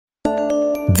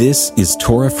This is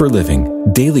Torah for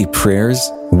Living, daily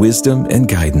prayers, wisdom, and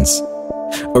guidance.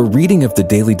 A reading of the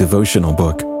daily devotional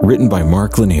book written by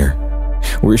Mark Lanier.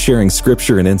 We're sharing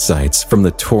scripture and insights from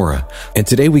the Torah, and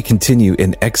today we continue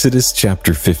in Exodus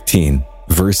chapter 15,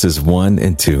 verses 1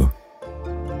 and 2.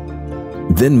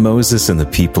 Then Moses and the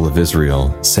people of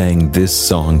Israel sang this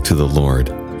song to the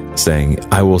Lord, saying,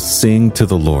 I will sing to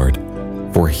the Lord,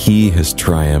 for he has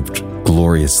triumphed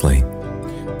gloriously.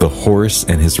 The horse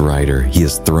and his rider he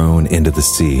has thrown into the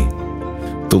sea.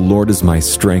 The Lord is my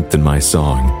strength and my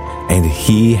song, and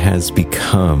he has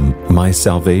become my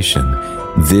salvation.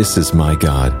 This is my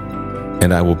God,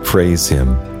 and I will praise him,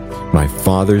 my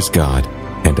Father's God,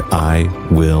 and I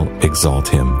will exalt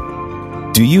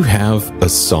him. Do you have a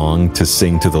song to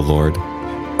sing to the Lord?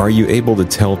 Are you able to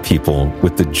tell people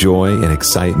with the joy and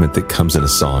excitement that comes in a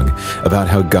song about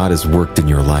how God has worked in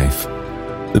your life?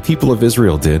 The people of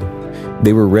Israel did.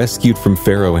 They were rescued from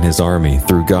Pharaoh and his army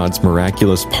through God's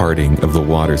miraculous parting of the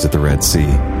waters at the Red Sea.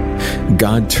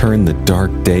 God turned the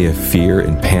dark day of fear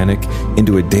and panic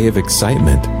into a day of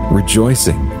excitement,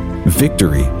 rejoicing,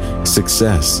 victory,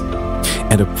 success,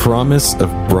 and a promise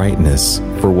of brightness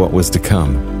for what was to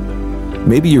come.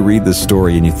 Maybe you read this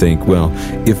story and you think, well,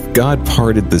 if God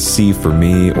parted the sea for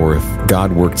me, or if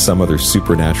God worked some other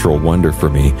supernatural wonder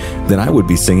for me, then I would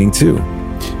be singing too.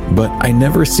 But I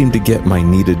never seem to get my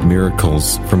needed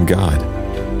miracles from God.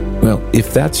 Well,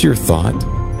 if that's your thought,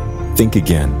 think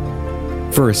again.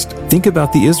 First, think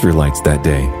about the Israelites that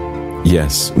day.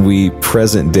 Yes, we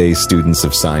present-day students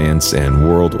of science and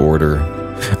world order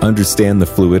understand the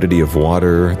fluidity of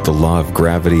water, the law of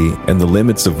gravity, and the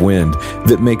limits of wind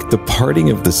that make the parting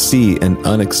of the sea an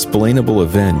unexplainable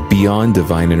event beyond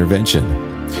divine intervention.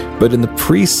 But in the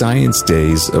pre-science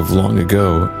days of long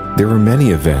ago, there were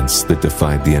many events that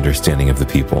defied the understanding of the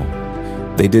people.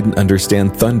 They didn't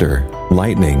understand thunder,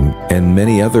 lightning, and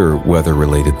many other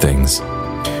weather-related things.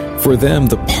 For them,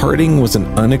 the parting was an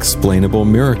unexplainable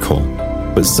miracle,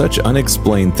 but such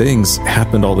unexplained things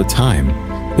happened all the time.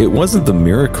 It wasn't the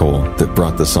miracle that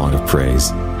brought the song of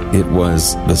praise. It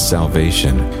was the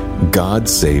salvation. God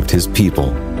saved his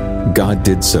people. God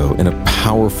did so in a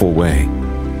powerful way,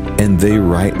 and they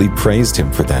rightly praised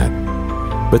him for that.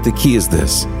 But the key is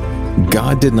this: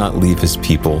 God did not leave his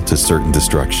people to certain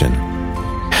destruction.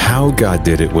 How God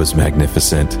did it was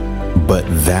magnificent, but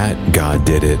that God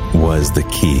did it was the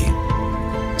key.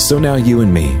 So now you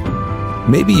and me,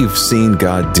 maybe you've seen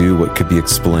God do what could be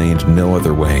explained no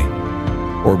other way.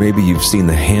 Or maybe you've seen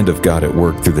the hand of God at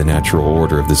work through the natural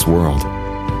order of this world.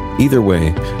 Either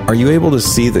way, are you able to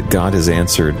see that God has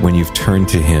answered when you've turned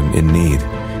to him in need?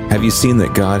 Have you seen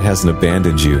that God hasn't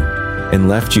abandoned you and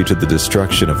left you to the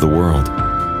destruction of the world?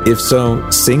 If so,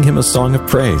 sing him a song of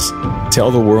praise.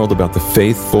 Tell the world about the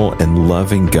faithful and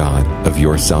loving God of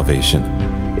your salvation.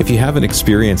 If you haven't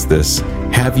experienced this,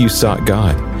 have you sought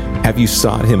God? Have you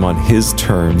sought him on his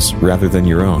terms rather than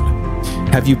your own?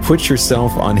 Have you put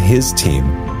yourself on his team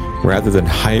rather than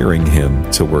hiring him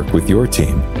to work with your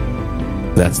team?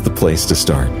 That's the place to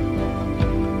start.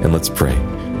 And let's pray.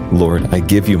 Lord, I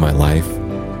give you my life.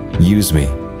 Use me,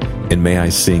 and may I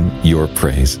sing your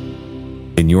praise.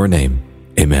 In your name,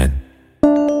 amen.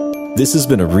 This has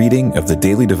been a reading of the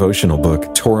daily devotional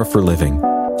book, Torah for Living.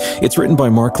 It's written by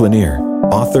Mark Lanier,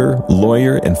 author,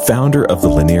 lawyer, and founder of the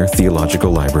Lanier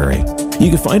Theological Library. You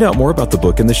can find out more about the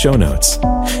book in the show notes.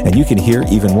 And you can hear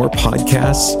even more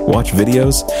podcasts, watch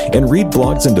videos, and read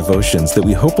blogs and devotions that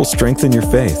we hope will strengthen your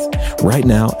faith right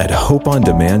now at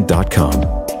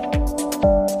hopeondemand.com.